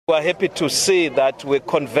We're happy to see that we're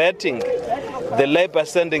converting the labor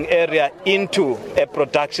sending area into a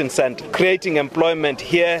production center, creating employment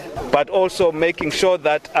here, but also making sure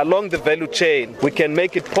that along the value chain, we can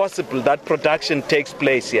make it possible that production takes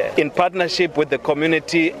place here. In partnership with the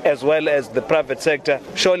community as well as the private sector,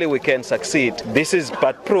 surely we can succeed. This is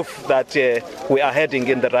but proof that we are heading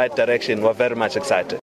in the right direction. We're very much excited.